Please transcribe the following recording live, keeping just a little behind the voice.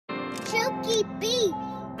Chooky Bee.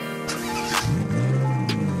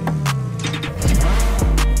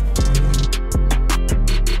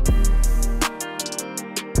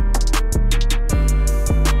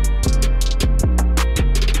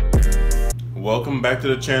 Welcome back to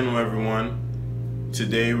the channel, everyone.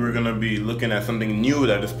 Today we're gonna be looking at something new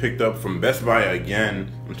that I just picked up from Best Buy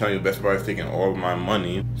again. I'm telling you, Best Buy is taking all of my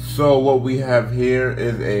money. So what we have here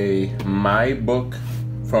is a My book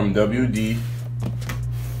from WD.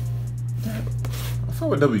 I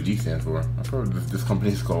forgot what WD stands for. I forgot what this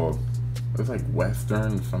company is called. It's like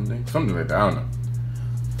Western something like that. I don't know.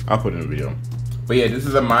 I'll put it in the video. But yeah, this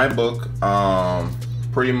is a My book.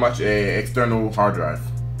 Pretty much a external hard drive.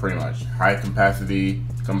 Pretty much high capacity,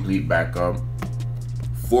 complete backup,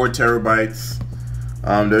 4 terabytes,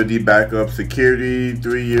 WD backup, security,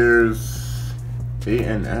 3 years,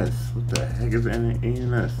 ANS. What the heck is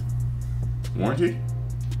ANS? Warranty?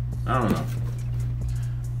 I don't know.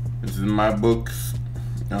 This is My books,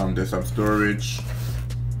 desktop storage.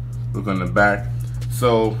 Look on the back.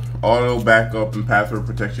 So auto backup and password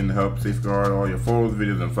protection to help safeguard all your photos,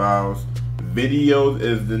 videos, and files. Videos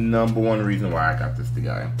is the #1 reason why I got this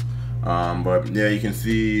guy. But yeah, you can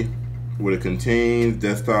see what it contains: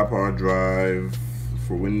 desktop hard drive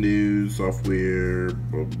for Windows, software,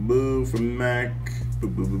 for Mac,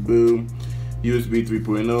 USB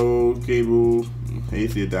 3.0 cable,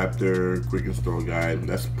 AC adapter, quick install guide.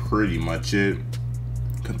 That's pretty much it.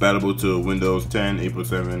 Compatible to Windows 10, April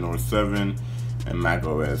 7 or 7, and Mac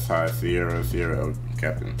OS High Sierra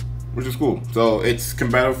Captain, which is cool. So it's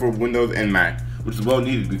compatible for Windows and Mac, which is well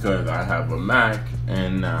needed because I have a Mac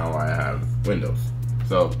and now I have Windows.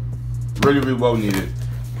 So really well needed.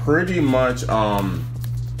 Pretty much,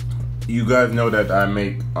 you guys know that I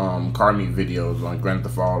make car meet videos on Grand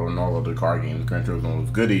Theft Auto and all other car games, Gran Turismo, and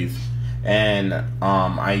those goodies. And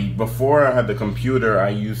before I had the computer, I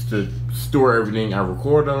used to store everything. I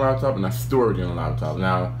record on a laptop and I store everything on a laptop.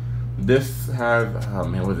 Now this has, oh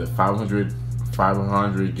man, what is it,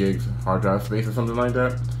 500 gigs hard drive space or something like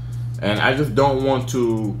that. And I just don't want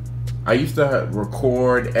to. I used to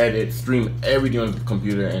record, edit, stream everything on the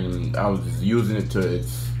computer, and I was just using it to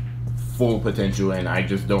its full potential, and I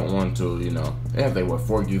just don't want to, you know. It has like, what,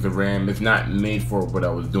 4 gigs of RAM. It's not made for what I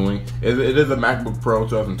was doing. It is a MacBook Pro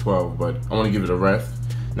 2012, but I want to give it a rest.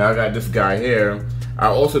 Now I got this guy here. I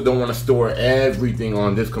also don't want to store everything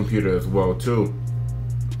on this computer as well too.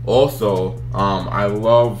 Also, I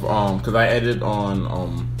love, because I edit on,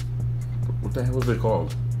 what the hell was it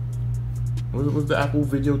called? What was the Apple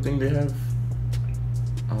video thing they have?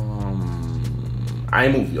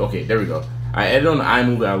 iMovie. Okay, there we go. I edit on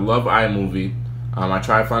iMovie. I love iMovie. I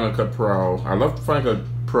tried Final Cut Pro. I love Final Cut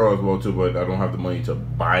Pro as well too, but I don't have the money to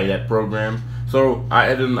buy that program. So I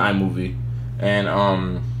edit on iMovie, and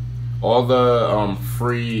all the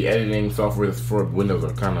free editing software for Windows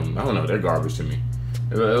are kind of, I don't know, they're garbage to me.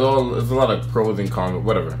 There's a lot of pros and cons,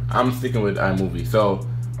 whatever. I'm sticking with iMovie. So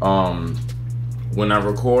when I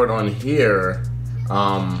record on here,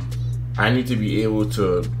 I need to be able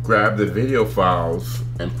to grab the video files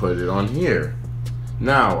and put it on here.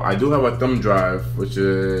 Now, I do have a thumb drive, which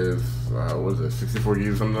is, what is it, 64 gigs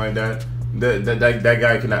or something like that. That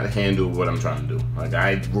guy cannot handle what I'm trying to do. Like,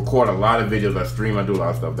 I record a lot of videos, I stream, I do a lot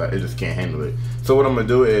of stuff that it just can't handle it. So what I'm gonna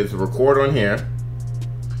do is record on here,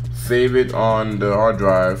 save it on the hard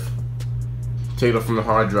drive, take it from the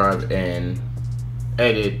hard drive, and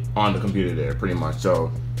edit on the computer there, pretty much.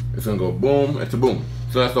 So it's gonna go boom, it's a boom.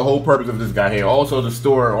 So that's the whole purpose of this guy here. Also to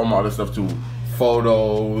store all my other stuff too,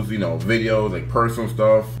 photos, you know, videos, like personal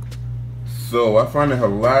stuff. So I find it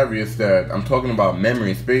hilarious that I'm talking about memory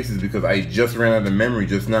and spaces because I just ran out of memory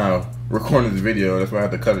just now recording this video. That's why I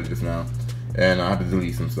had to cut it just now, and I have to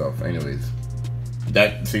delete some stuff. Anyways,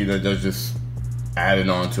 that's just added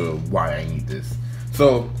on to why I need this.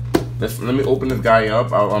 So let me open this guy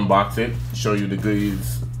up. I'll unbox it, show you the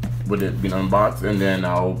goodies with it being unboxed, and then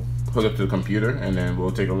I'll hook it to the computer, and then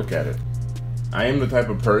we'll take a look at it. I am the type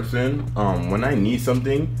of person, when I need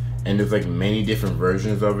something, and there's like many different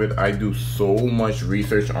versions of it, I do so much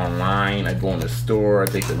research online. I go in the store, I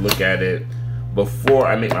take a look at it before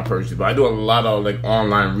I make my purchase. But I do a lot of like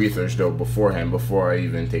online research though beforehand, before I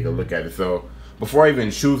even take a look at it. So before I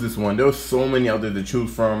even choose this one, there's so many out there to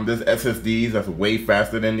choose from. There's SSDs that's way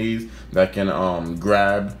faster than these that can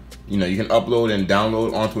grab, you know, you can upload and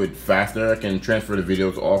download onto it faster. I can transfer the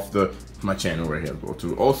videos off my channel right here as well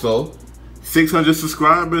too. Also, 600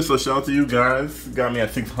 subscribers, so shout out to you guys. Got me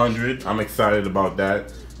at 600. I'm excited about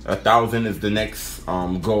that. 1,000 is the next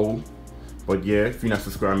goal. But yeah, if you're not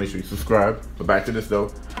subscribed, make sure you subscribe. But back to this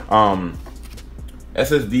though.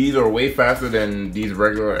 SSDs are way faster than these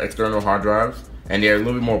regular external hard drives, and they're a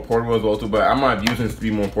little bit more portable as well too. But I'm not using this to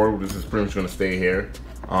be more portable. This is pretty much gonna stay here.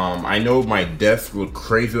 I know my desk look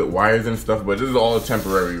crazy with wires and stuff, but this is all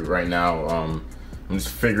temporary right now. I'm just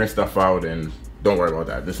figuring stuff out, and don't worry about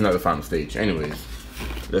that. This is not the final stage. Anyways,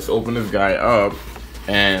 let's open this guy up,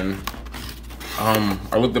 and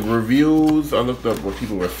I looked up reviews. I looked up what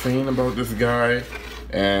people were saying about this guy,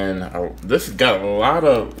 and this got a lot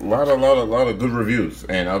of good reviews.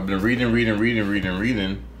 And I've been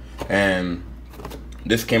reading, and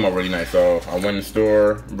this came out really nice. So I went in the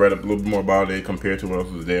store, read up a little bit more about it compared to what else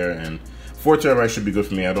was there, and 4 terabytes should be good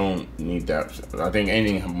for me. I don't need that. I think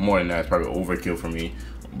anything more than that is probably overkill for me.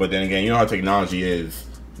 But then again, you know how technology is.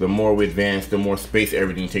 The more we advance, the more space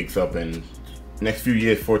everything takes up, and next few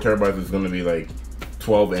years, 4 terabytes is going to be like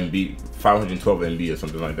 12 MB, 512 MB or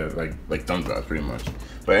something like that, like thumb drives pretty much.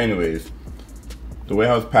 But anyways, the way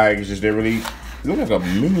how it's packaged is they really look like a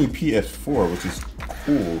mini PS4, which is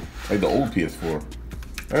cool, like the old PS4.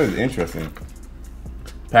 That is interesting.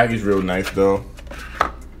 Packaged real nice though.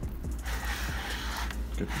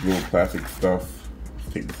 Get the little plastic stuff.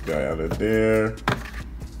 Let's take this guy out of there.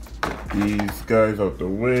 Get these guys out the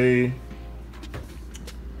way.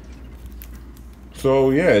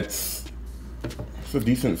 So yeah, it's a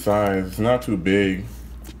decent size. It's not too big.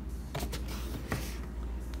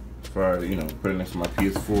 If I, put it next to my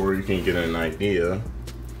PS4, you can get an idea.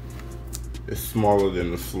 It's smaller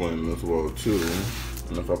than the Slim as well too.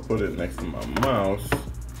 And if I put it next to my mouse,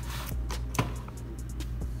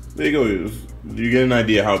 there you go. You get an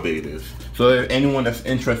idea how big it is. So if anyone that's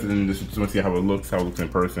interested in this, just want to see how it looks in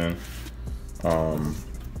person,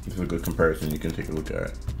 this is a good comparison you can take a look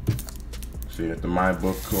at. So you got the My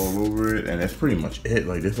Book all over it, and that's pretty much it.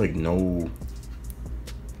 Like there's like no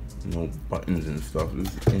buttons and stuff.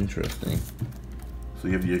 This is interesting. So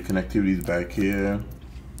you have your connectivities back here.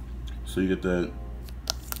 So you get that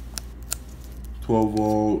 12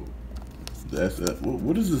 volt, the SF.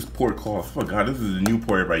 What is this port called? Oh god, this is a new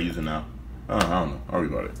port everybody using now. I don't know. I'll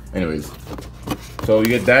read about it. Anyways, so you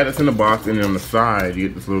get that. It's in the box, and then on the side you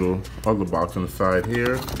get this little other box on the side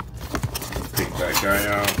here. Take that guy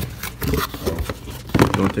out.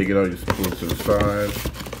 Don't take it out, just pull it to the side.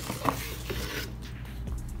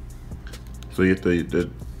 So you get the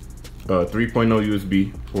 3.0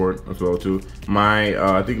 USB port as well too.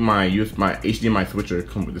 I think my HDMI switcher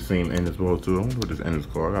come with the same end as well too. I wonder what this end is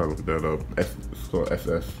called. I gotta look that up. It's called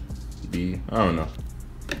SSD. I don't know.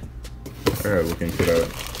 I gotta look into that.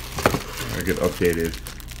 I get updated.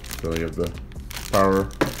 So you have the power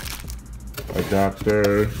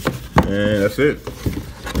adapter, and that's it.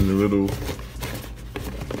 And the little,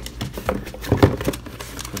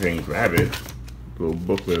 I can grab it, little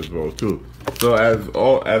booklet as well too. So as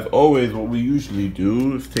always, what we usually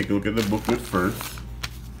do is take a look at the booklet first.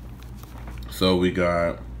 So we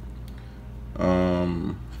got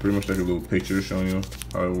pretty much like a little picture showing you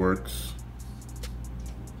how it works.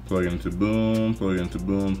 Plug into boom, plug into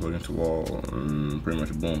boom, plug into wall, and pretty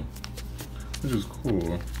much boom. This is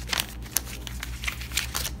cool.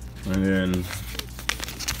 And then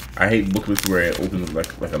I hate booklets where it opens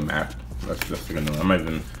like a map. That's just like annoying. I'm not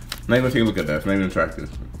even take a look at that. It's not even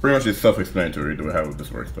attractive. Pretty much it's self-explanatory the way how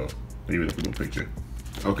this works though. Give you a little picture.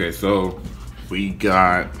 Okay, so we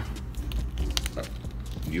got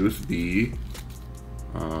USB.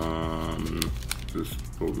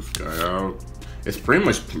 Just pull this guy out. It's pretty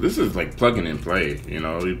much, this is like plug and play. You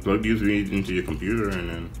plug USB into your computer and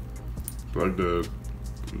then plug the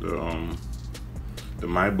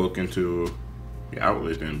My Book into the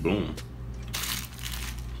outlet and boom.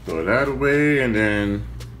 Throw that away, and then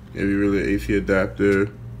if you really AC adapter,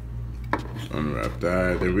 just unwrap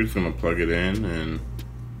that. Then we're just gonna plug it in and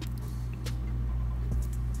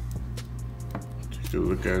take a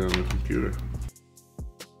look at it on the computer.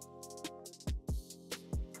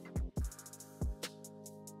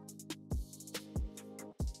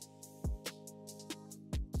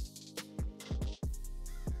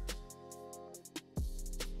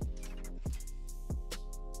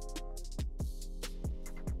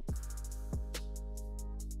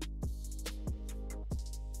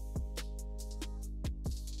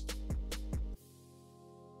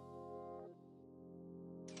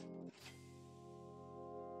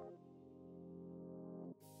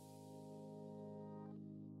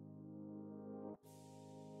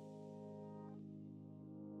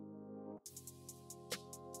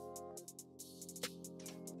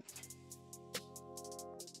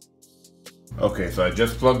 Okay, so I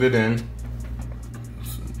just plugged it in.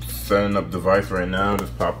 Setting up device right now.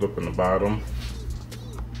 Just popped up on the bottom.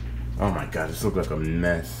 Oh my god, this looks like a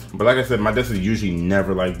mess. But like I said, my desk is usually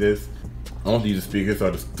never like this. I don't use the speakers, so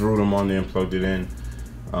I just threw them on there and plugged it in.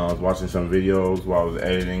 I was watching some videos while I was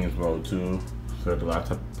editing as well too. So the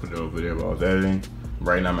laptop put it over there while I was editing.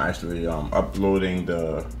 Right now I'm actually uploading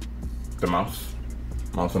the mouse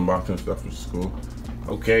unboxing stuff, which is cool.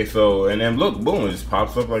 Okay, so and then look, boom, it just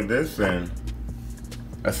pops up like this, and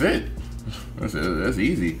that's it. That's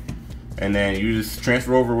easy. And then you just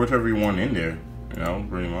transfer over whatever you want in there, you know,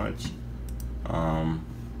 pretty much.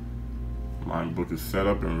 My book is set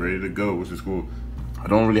up and ready to go, which is cool. I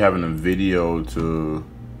don't really have a video to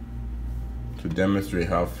demonstrate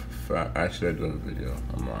how actually I do have a video.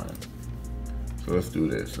 I'm lying. So let's do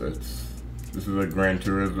this. This is a Gran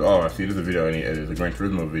Turismo. Oh, I see. This is a video I need to edit. It's a Gran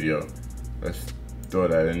Turismo video. Let's throw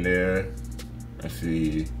that in there and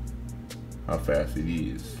see how fast it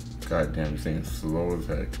is. God damn, this thing is slow as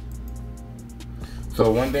heck.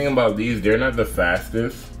 So one thing about these, they're not the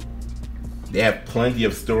fastest. They have plenty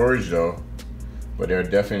of storage though, but they're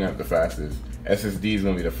definitely not the fastest. SSD is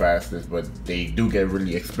gonna be the fastest, but they do get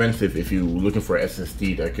really expensive if you're looking for an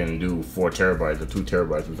SSD that can do 4 terabytes or 2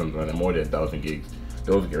 terabytes or something like that, more than 1,000 gigs.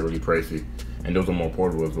 Those get really pricey, and those are more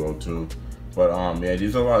portable as well too. But yeah,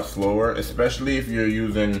 these are a lot slower, especially if you're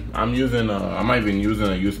using. I'm not even using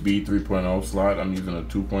a USB 3.0 slot. I'm using a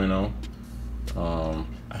 2.0.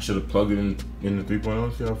 I should have plugged it in the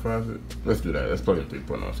 3.0. See how fast it. Let's do that. Let's plug in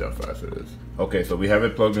 3.0. See how fast it is. Okay, so we have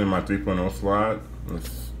it plugged in my 3.0 slot.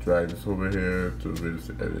 Let's drag this over here to video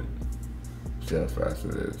to edit. See how fast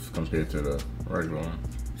it is compared to the regular one.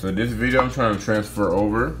 So this video I'm trying to transfer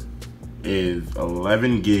over is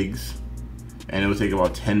 11 gigs, and it will take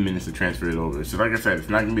about 10 minutes to transfer it over. So like I said, it's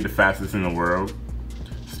not gonna be the fastest in the world.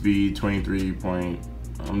 Speed I'm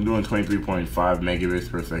doing 23.5 megabits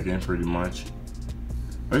per second, pretty much.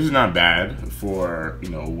 Which is not bad for, you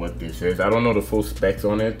know, what this is. I don't know the full specs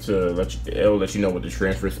on it it'll let you know what the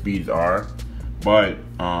transfer speeds are. But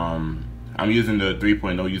I'm using the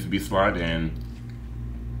 3.0 USB slot, and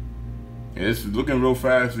it's looking real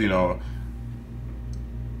fast, you know.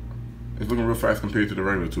 It's looking real fast compared to the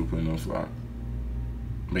regular 2.0 slot.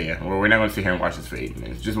 But yeah, well, we're not gonna sit here and watch this for 8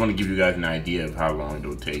 minutes. Just want to give you guys an idea of how long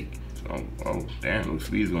it'll take. So, oh damn, the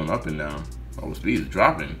speed's going up and down. Oh, the speed is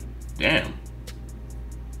dropping. Damn.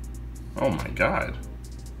 Oh my god.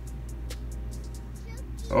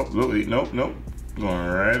 Oh, look, nope. Going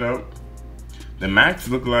right up. The max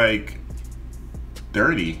look like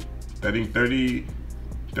 30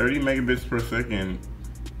 megabits per second.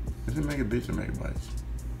 Is it megabits or megabytes?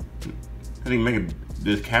 I think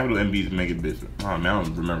this capital MB is megabits. Oh man, I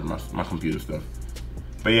don't remember my computer stuff.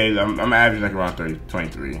 But yeah, I'm averaging like around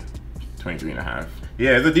 23 and a half.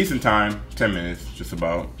 Yeah, it's a decent time, 10 minutes, just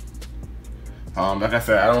about. Like I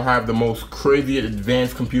said, I don't have the most crazy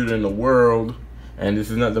advanced computer in the world, and this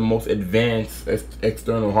is not the most advanced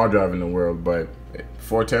external hard drive in the world, but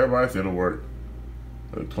 4 terabytes, it'll work.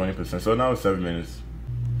 Like 20%, so now it's 7 minutes.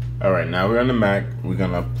 All right, now we're on the Mac. We're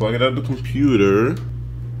gonna plug it up the computer.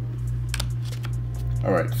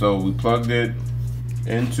 All right, so we plugged it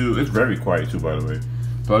into, it's very quiet too, by the way.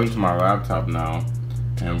 Plugged into my laptop now,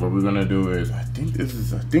 and what we're gonna do is, I think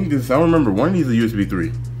this, I don't remember, one of these is a USB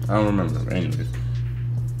 3. I don't remember, anyways.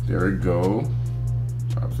 There we go,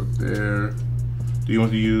 pops up there. Do you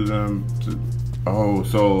want to use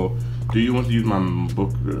so do you want to use my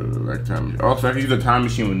book like time? Also, I can use a time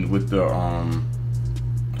machine with the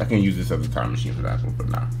I can use this as a time machine for that one, but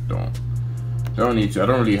nah, don't need to. I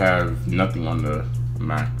don't really have nothing on the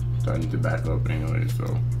Mac that I need to back up anyway.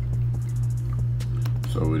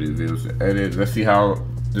 So with these videos to edit, let's see how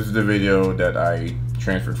this is the video that I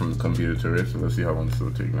transferred from the computer to it. So let's see how long this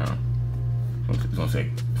will take now. It's gonna take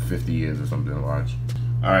 50 years or something to watch.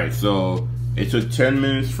 All right, so it took 10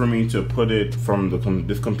 minutes for me to put it from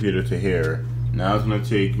this computer to here. Now it's gonna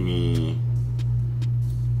take me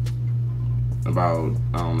about,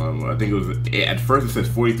 I don't know, I think it was, at first it says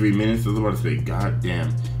 43 minutes. I was about to say, god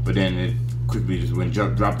damn. But then it quickly just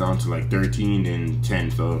dropped down to like 13 and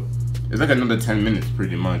 10. So it's like another 10 minutes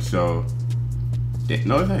pretty much. So,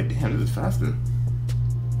 no, it's like, damn, this is faster.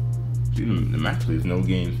 The Mac plays no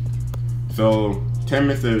games. So 10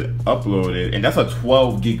 minutes to upload it, and that's a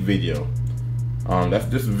 12 gig video.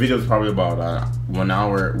 This video is probably about 1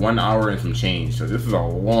 hour and some change. So this is a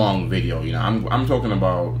long video. You know, I'm talking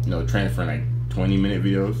about, you know, transferring like 20-minute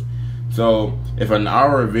videos. So if an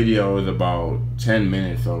hour video is about 10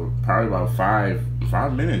 minutes, so probably about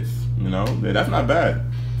five minutes. You know, that's not bad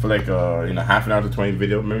for like you know, half an hour to 20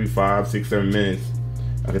 video, maybe 5, 6, 7 minutes.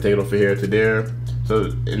 I can take it over here to there.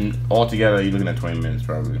 So in altogether, you're looking at 20 minutes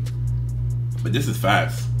probably. But this is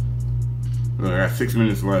fast. I got 6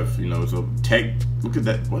 minutes left, you know, so look at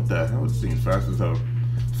that, what the hell, this thing is fast as hell.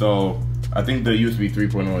 So, I think the USB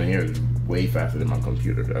 3.0 in here is way faster than my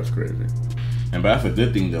computer, that's crazy. But that's a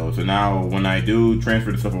good thing though. So now when I do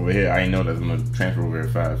transfer the stuff over here, I know that's gonna transfer very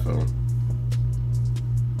fast. So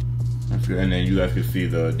that's good. And then you guys can see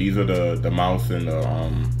these are the mouse and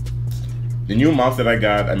the new mouse that I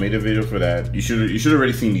got. I made a video for that. You should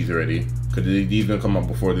already seen these already, because these gonna come up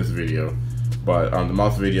before this video. But the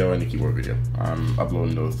mouse video and the keyboard video, I'm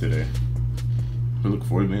uploading those today. Look,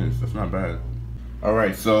 40 minutes. That's not bad.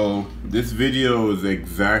 Alright, so this video is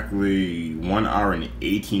exactly 1 hour and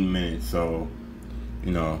 18 minutes. So,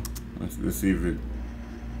 you know, let's see if it.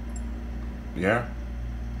 Yeah.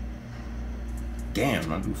 Damn,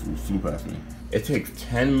 my dude flew past me. It takes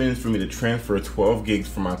 10 minutes for me to transfer 12 gigs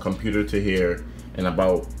from my computer to here, and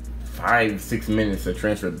about 5-6 minutes to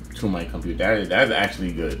transfer to my computer. That's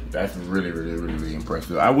actually good. That's really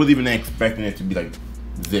impressive. I wasn't even expecting it to be like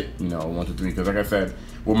zip, you know, 1 2 3. Because like I said,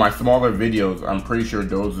 with my smaller videos, I'm pretty sure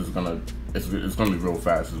those is it's gonna be real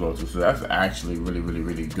fast as well too. So that's actually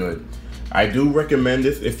really good. I do recommend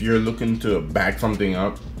this if you're looking to back something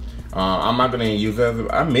up. I'm not gonna use it as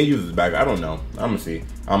I may use it as a backup. I don't know. I'm gonna see.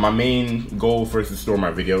 My main goal first is to store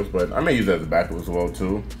my videos, but I may use it as a backup as well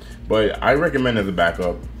too. But I recommend it as a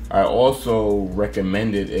backup. I also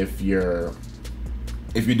recommend it if you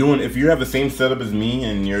have the same setup as me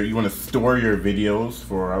and you want to store your videos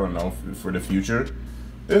for, I don't know, for the future.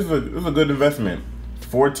 This is a good investment.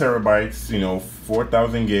 4 terabytes, you know,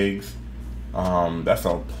 4,000 gigs. That's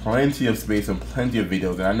plenty of space and plenty of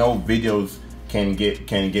videos. And I know videos can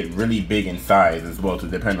get really big in size as well, to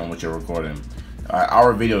depend on what you're recording.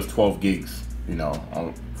 Our video is 12 gigs, you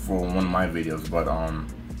know, for one of my videos, but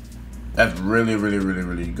that's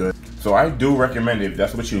really good. So I do recommend it if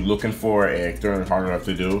that's what you're looking for, an external hard drive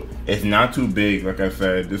to do. It's not too big, like I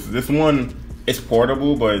said. This one is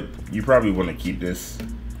portable, but you probably want to keep this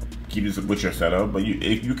with your setup. But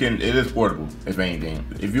if you can, it is portable. If anything,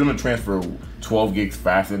 if you want to transfer 12 gigs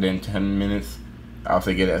faster than 10 minutes, I'll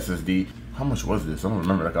say get an SSD. How much was this? I don't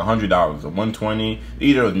remember. Like $100, or 120,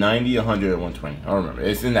 either 90, 100, or 120. I don't remember.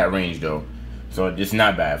 It's in that range though. So it's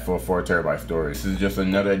not bad for 4 terabyte storage. This is just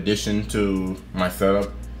another addition to my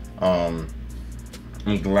setup. I'm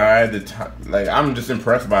glad I'm just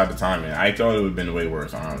impressed by the timing. I thought it would have been way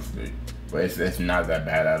worse, honestly, but it's not that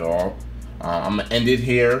bad at all. I'm gonna end it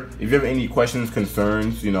here. If you have any questions,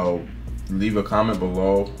 concerns, you know, leave a comment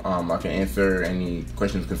below. I can answer any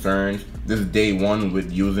questions, concerns. This is day 1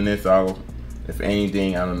 with using this. If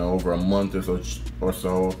anything, I don't know, over a month or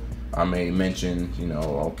so, I may mention, you know,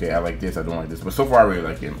 okay, I like this, I don't like this, but so far I really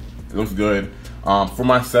like it. It looks good. For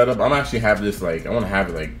my setup, I'm actually have this I want to have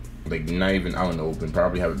it like not even out in the open.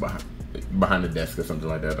 Probably have it behind the desk or something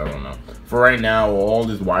like that. I don't know. For right now, all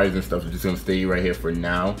these wires and stuff is just gonna stay right here for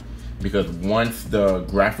now, because once the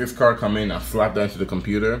graphics card come in, I'll slap that into the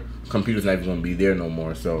computer. Computer's not even gonna be there no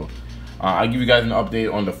more. So I'll give you guys an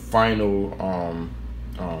update on the final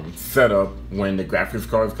setup when the graphics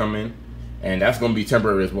cards come in. And that's going to be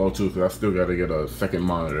temporary as well too, because I still got to get a second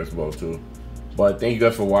monitor as well too. But thank you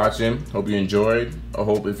guys for watching. Hope you enjoyed. I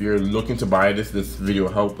hope if you're looking to buy this video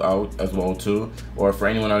helped out as well too. Or for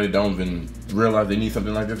anyone out there don't even realize they need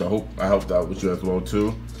something like this, I hope I helped out with you as well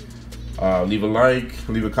too. Leave a like,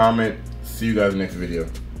 leave a comment. See you guys in the next video.